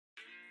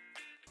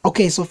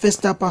Okay, so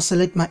first up, I'll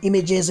select my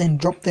images and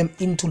drop them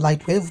into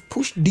Lightwave.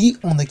 Push D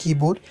on the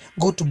keyboard,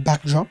 go to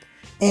backdrop,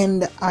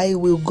 and I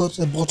will go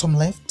to the bottom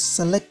left,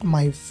 select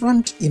my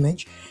front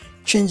image,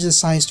 change the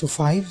size to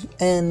 5,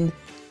 and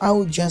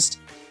I'll just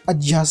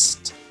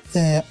adjust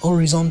the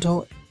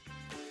horizontal.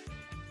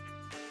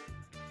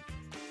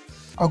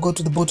 I'll go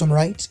to the bottom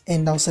right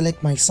and I'll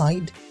select my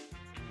side.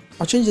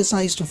 I'll change the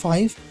size to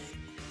 5.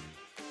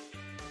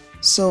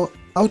 So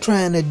I'll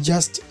try and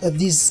adjust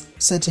these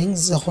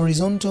settings, the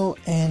horizontal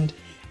and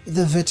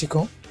the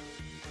vertical.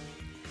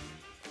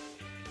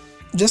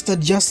 Just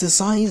adjust the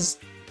size,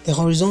 the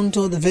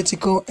horizontal, the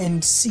vertical,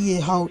 and see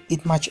how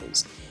it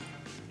matches.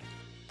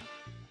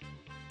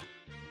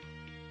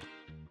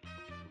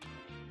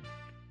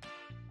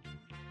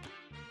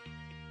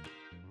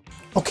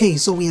 Okay,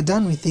 so we are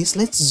done with this.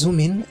 Let's zoom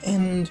in,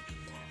 and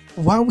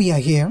while we are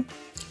here,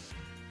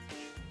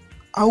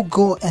 I'll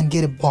go and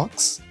get a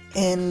box,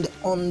 and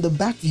on the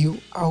back view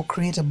I'll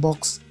create a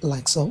box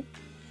like so.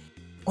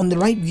 On the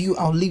right view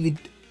I'll leave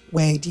it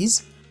where it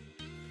is.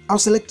 I'll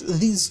select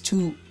these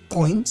 2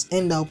 points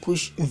and I'll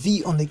push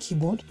V on the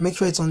keyboard, make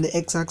sure it's on the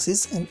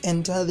x-axis, and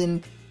enter.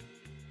 Then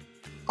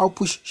I'll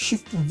push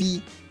Shift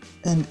V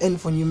and N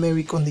for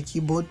numeric on the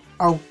keyboard.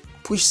 I'll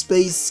push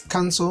space,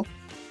 cancel,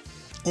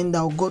 and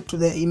I'll go to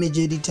the image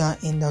editor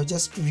and I'll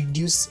just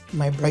reduce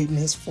my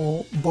brightness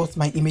for both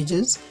my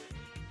images.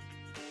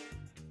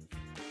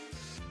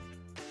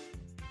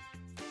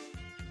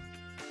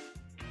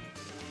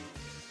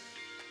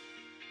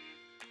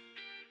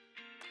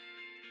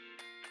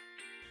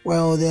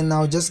 Well, then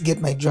I'll just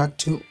get my drag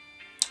tool.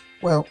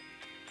 Well,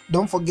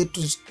 don't forget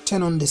to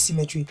turn on the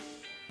symmetry.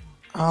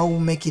 I'll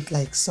make it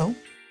like so.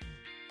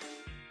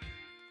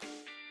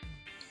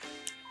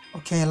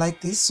 Okay, I like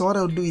this. So what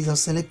I'll do is I'll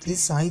select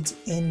these sides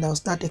and I'll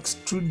start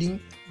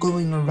extruding,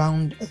 going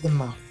around the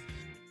mouth.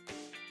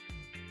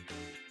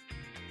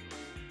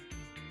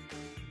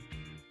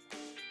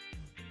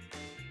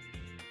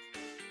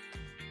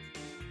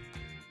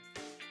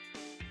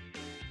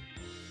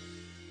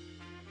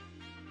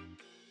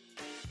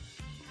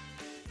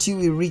 Till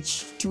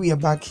we are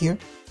back here.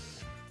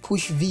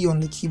 Push V on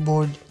the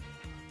keyboard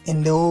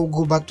and they all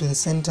go back to the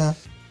center,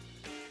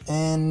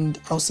 and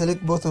I'll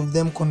select both of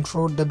them,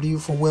 Control W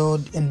for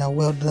weld, and I'll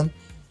weld them.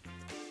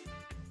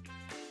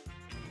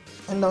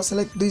 And I'll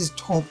select these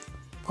top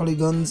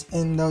polygons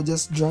and I'll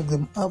just drag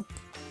them up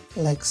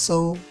like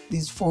so,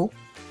 these 4.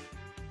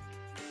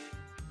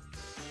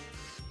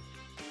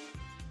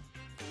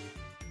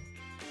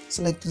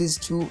 Select these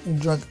 2 and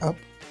drag up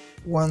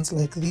once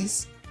like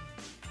this,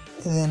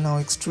 and then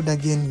I'll extrude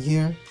again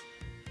here.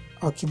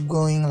 I'll keep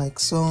going like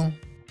so.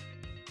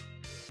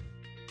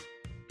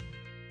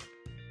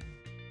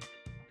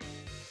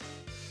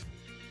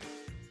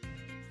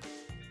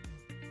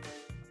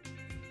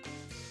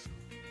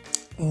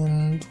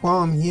 And while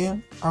I'm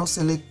here, I'll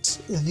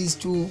select these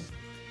 2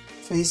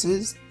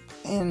 faces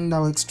and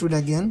I'll extrude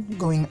again,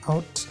 going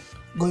out,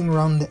 going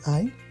around the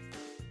eye.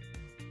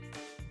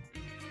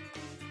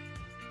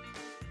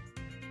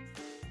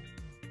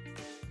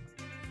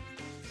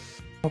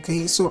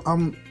 Okay, so I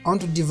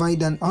want to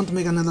divide and I want to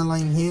make another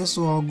line here,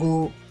 so I'll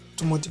go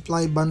to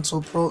multiply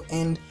Bandsaw Pro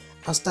and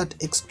I'll start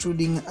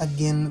extruding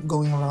again,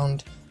 going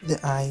around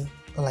the eye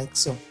like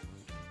so.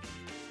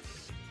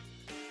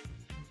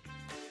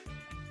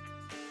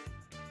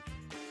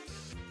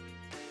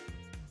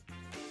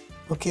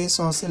 Okay,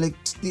 so I'll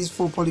select these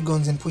 4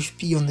 polygons and push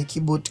P on the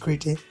keyboard to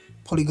create a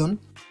polygon.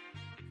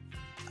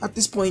 At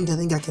this point I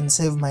think I can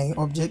save my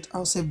object.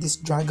 I'll save this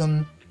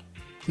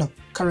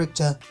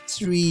character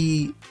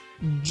 3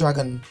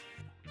 dragon.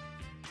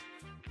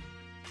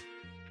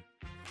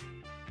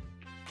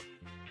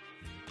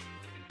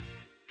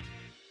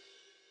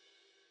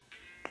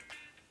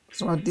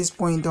 So at this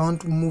point I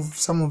want to move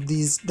some of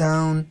these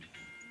down.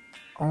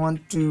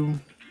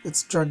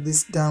 Let's drag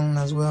this down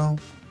as well.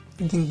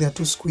 I think they're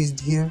too squeezed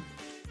here.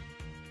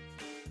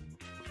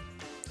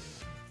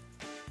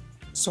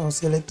 So I'll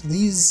select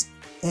these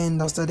and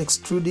I'll start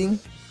extruding.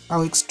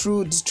 I'll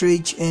extrude,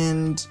 stretch,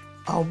 and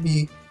I'll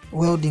be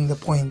welding the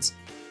points.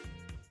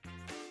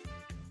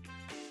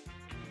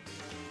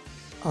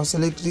 I'll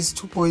select these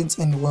 2 points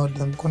and weld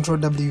them, Control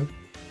W,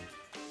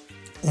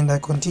 and I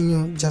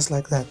continue just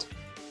like that.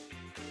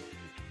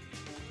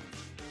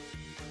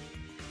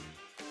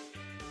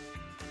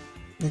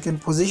 You can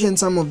position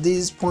some of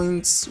these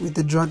points with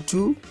the drag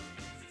tool.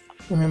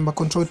 Remember,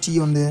 Control T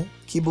on the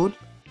keyboard.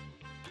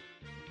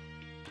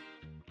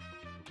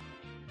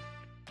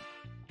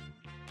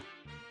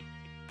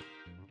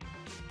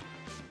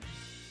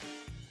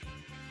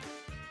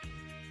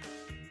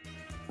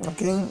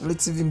 Okay,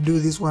 let's even do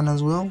this one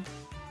as well.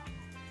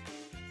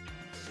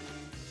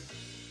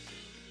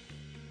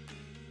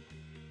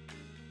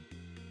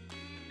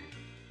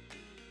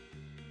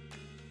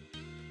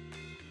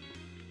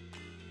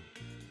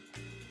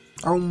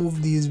 I'll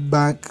move these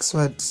back so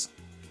that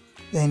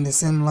they're in the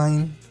same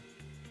line.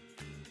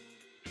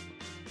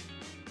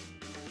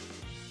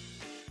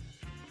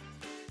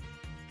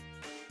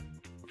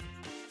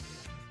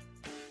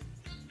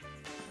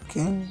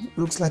 Okay,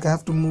 looks like I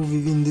have to move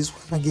even this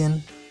one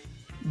again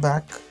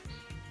back.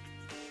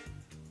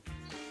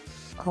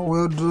 I'll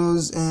weld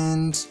those,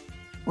 and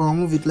well, I'll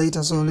move it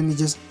later, so let me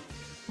just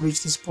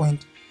reach this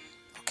point.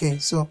 Okay,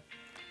 so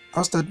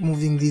I'll start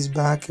moving these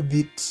back a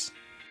bit.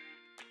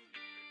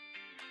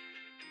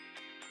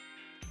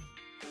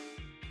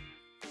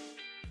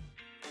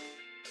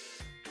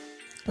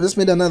 I just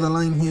made another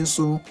line here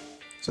so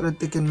that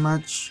they can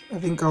match. I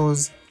think I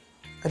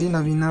didn't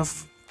have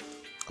enough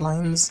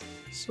lines,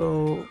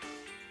 so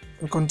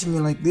I'll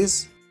continue like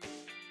this.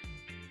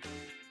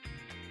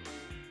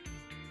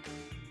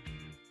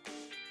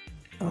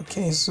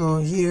 Okay, so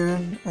here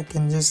I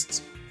can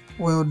just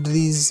weld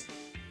these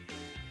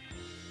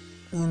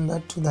and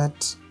that to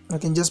that. I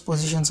can just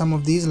position some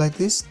of these like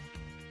this.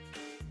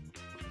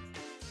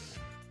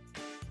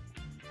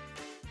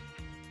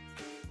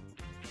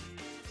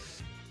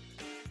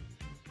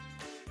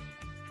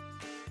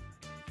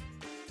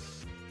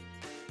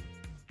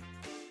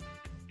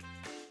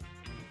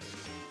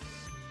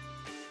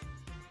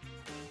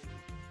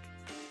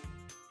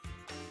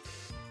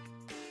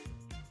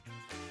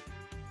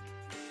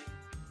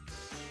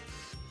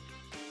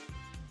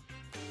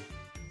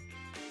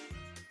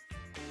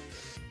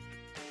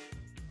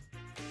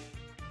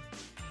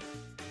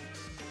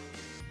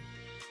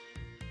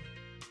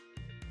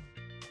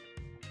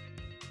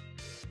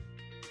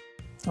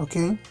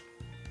 Okay,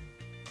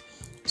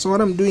 so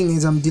what I'm doing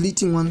is I'm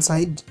deleting one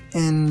side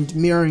and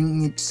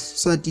mirroring it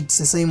so that it's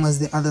the same as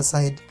the other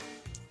side,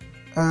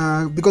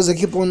 because I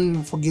keep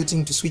on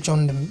forgetting to switch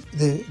on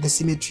the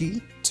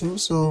symmetry too,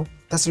 so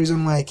that's the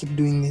reason why I keep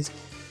doing this.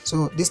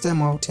 So this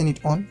time I'll turn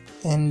it on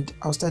and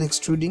I'll start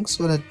extruding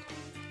so that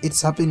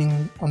it's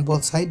happening on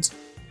both sides.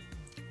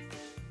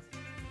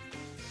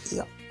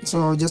 Yeah,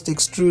 so I'll just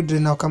extrude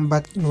and I'll come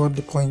back and weld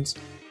the points.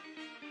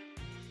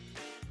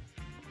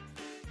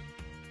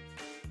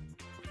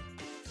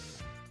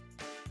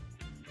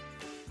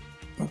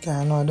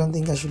 Okay, no, I don't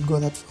think I should go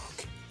that far.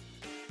 Okay.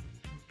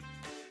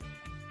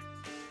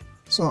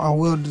 So I'll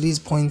weld these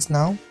points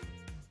now.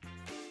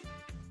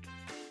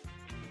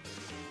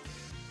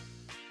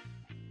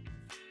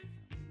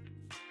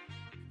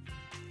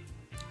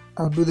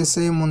 I'll do the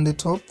same on the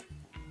top.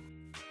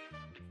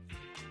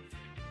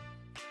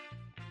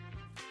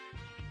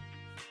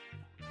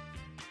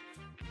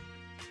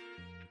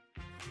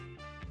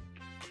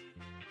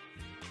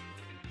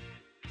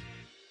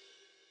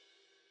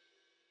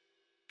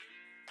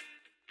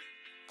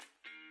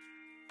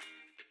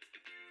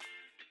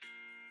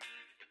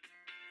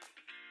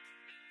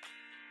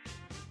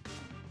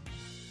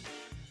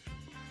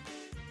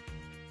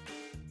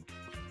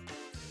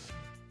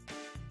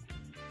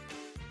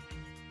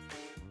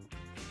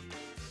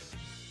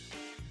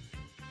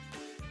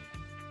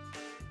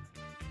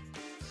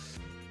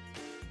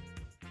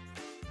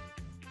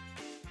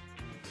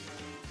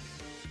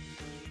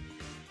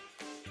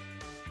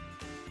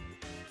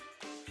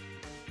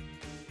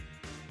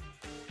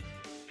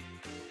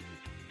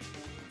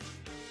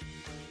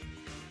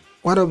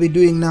 What I'll be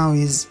doing now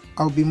is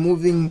I'll be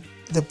moving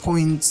the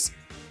points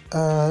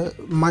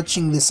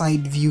matching the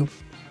side view,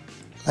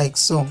 like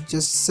so.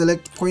 Just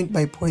select point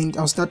by point.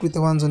 I'll start with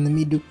the ones on the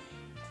middle,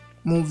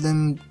 move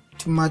them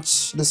to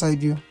match the side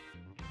view.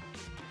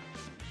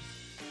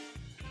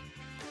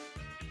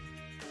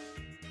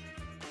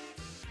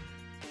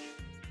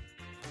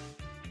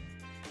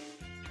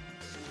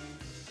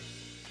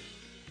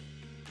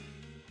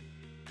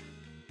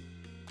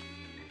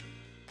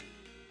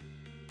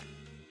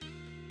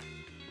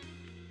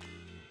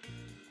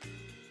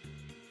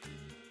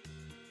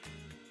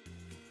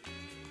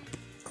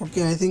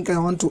 Okay, I think I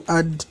want to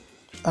add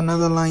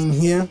another line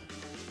here,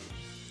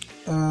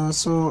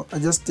 so I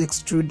just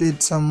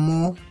extruded some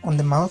more on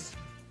the mouth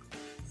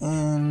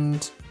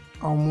and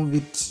I'll move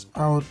it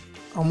out.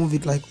 I'll move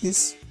it like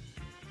this.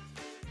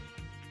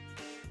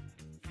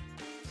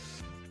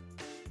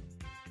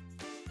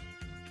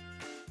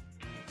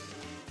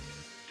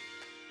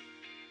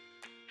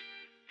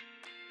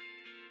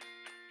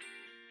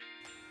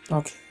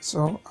 Okay,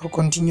 so I'll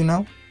continue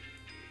now.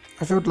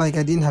 I felt like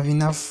I didn't have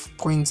enough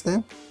points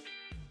there.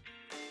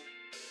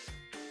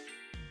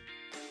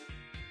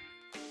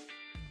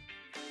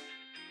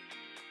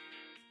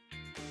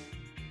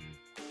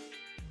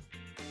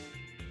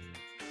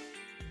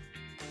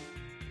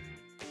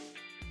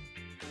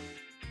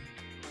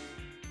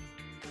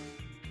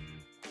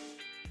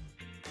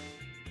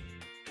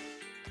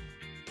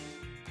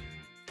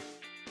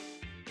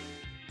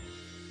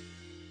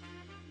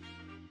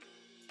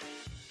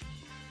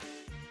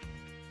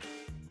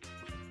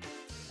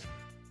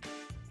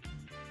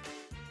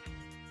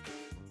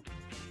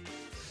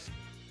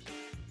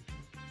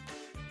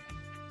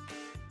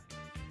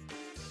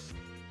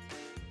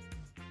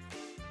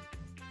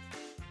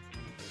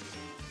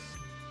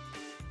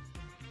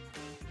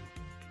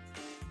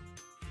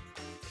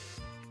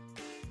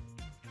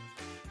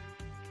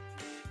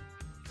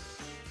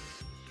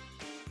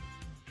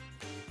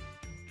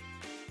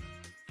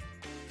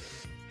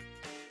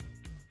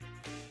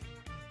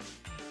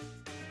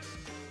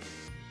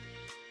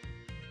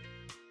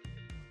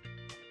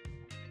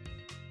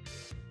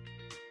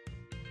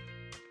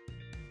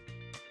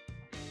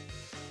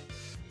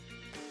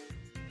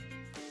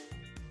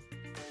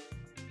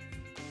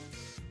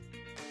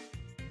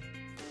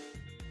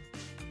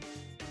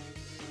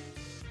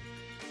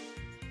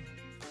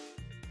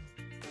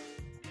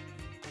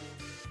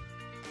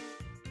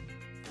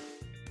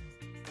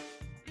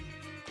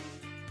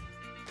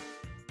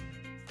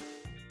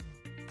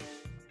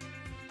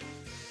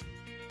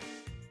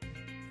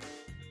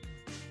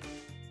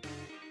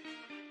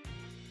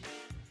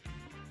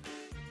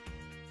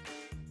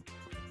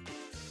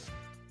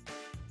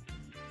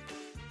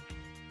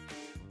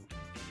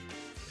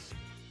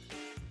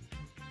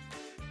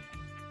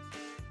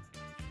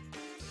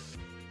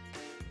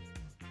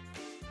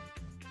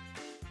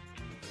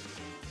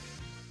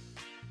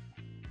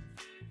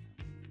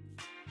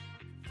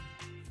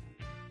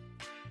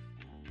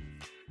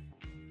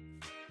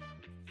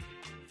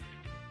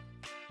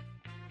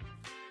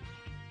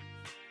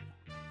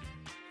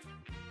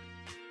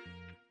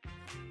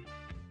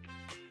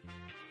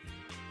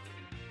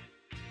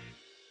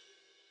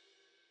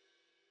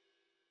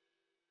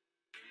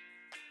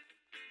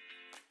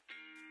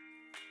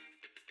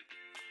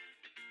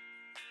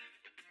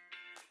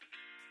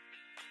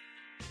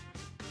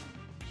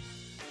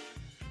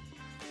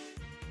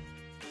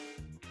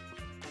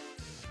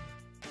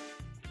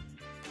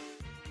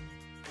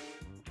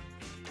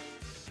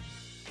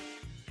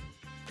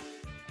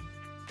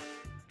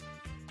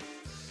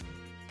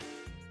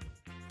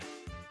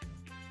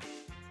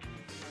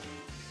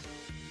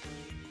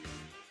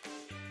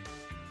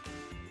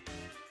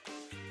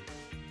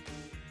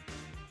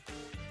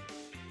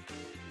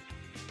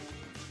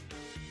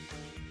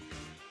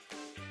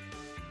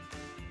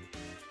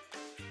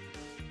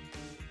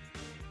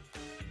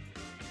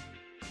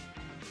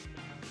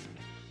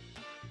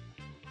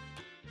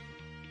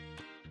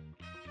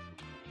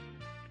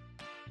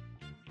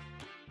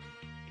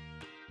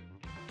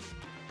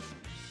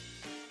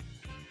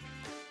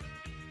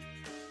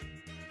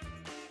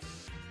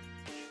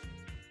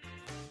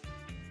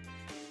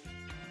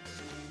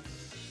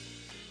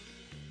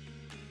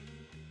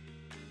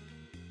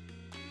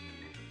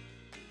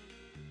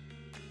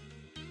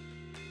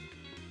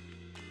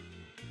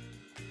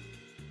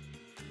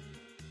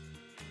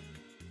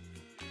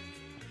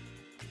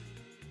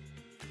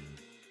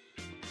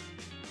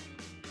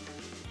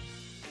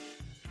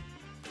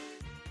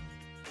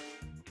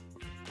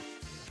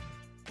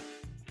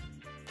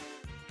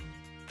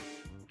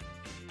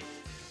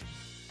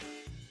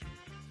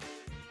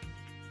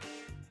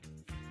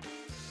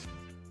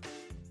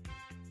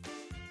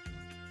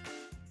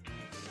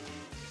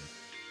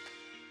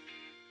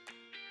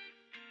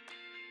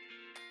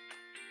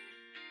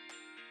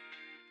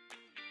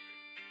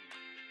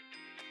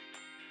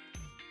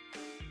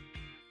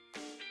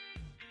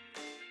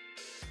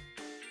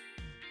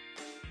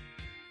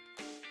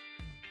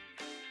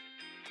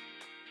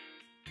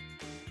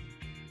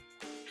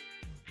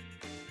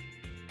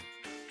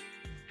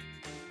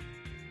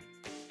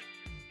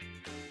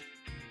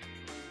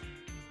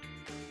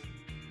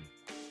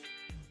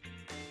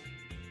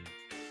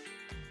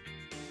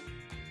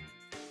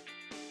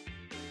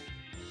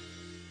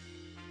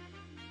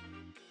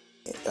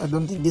 I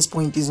don't think this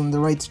point is on the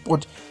right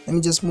spot. Let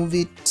me just move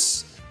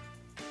it.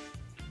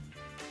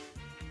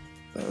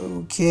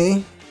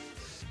 Okay,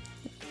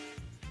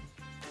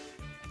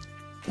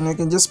 and I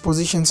can just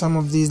position some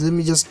of these. Let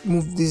me just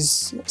move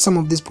some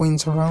of these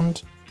points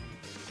around.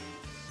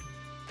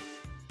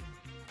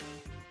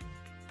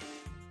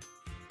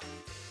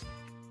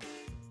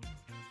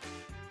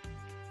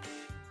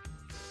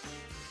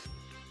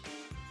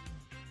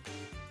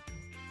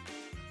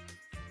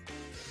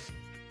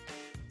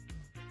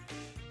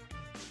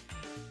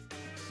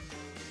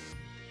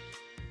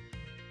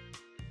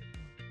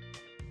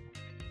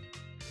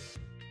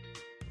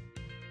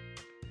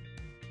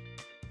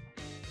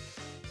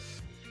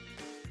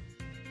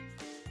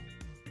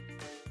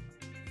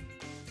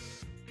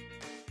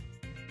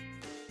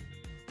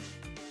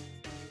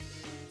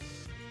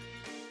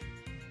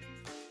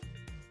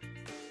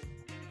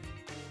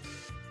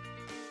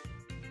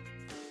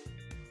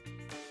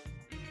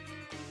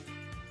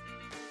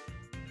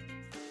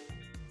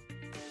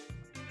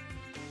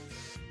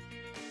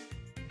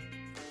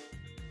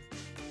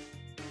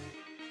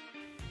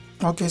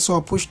 Okay, so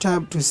I'll push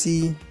tab to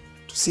see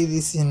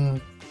this in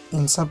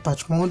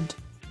subpatch mode.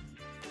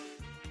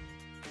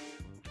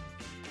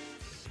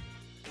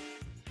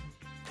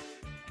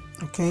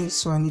 Okay,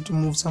 so I need to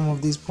move some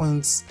of these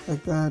points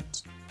like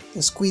that.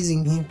 They're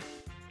squeezing here.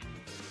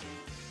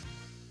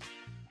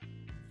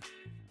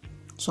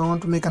 So I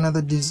want to make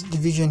another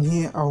division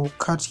here. I'll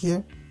cut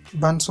here,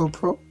 Bandsaw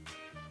Pro,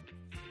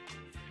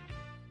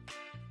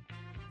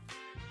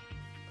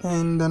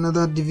 and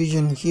another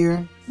division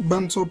here,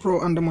 Bandsaw Pro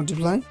under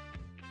multiply.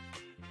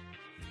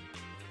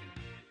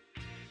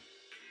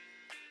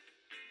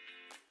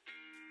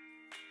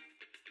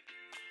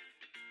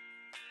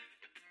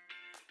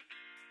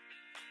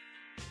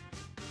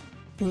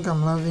 I think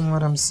I'm loving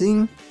what I'm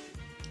seeing,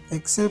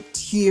 except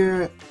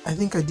here I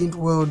think I didn't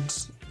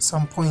weld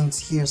some points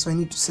here, so I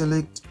need to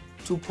select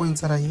 2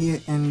 points that are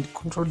here and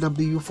Ctrl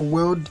W for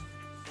weld,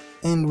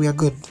 and we are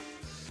good.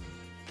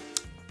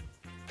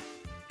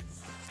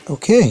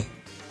 Okay,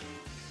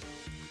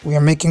 we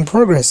are making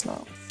progress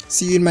now.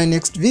 See you in my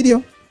next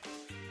video.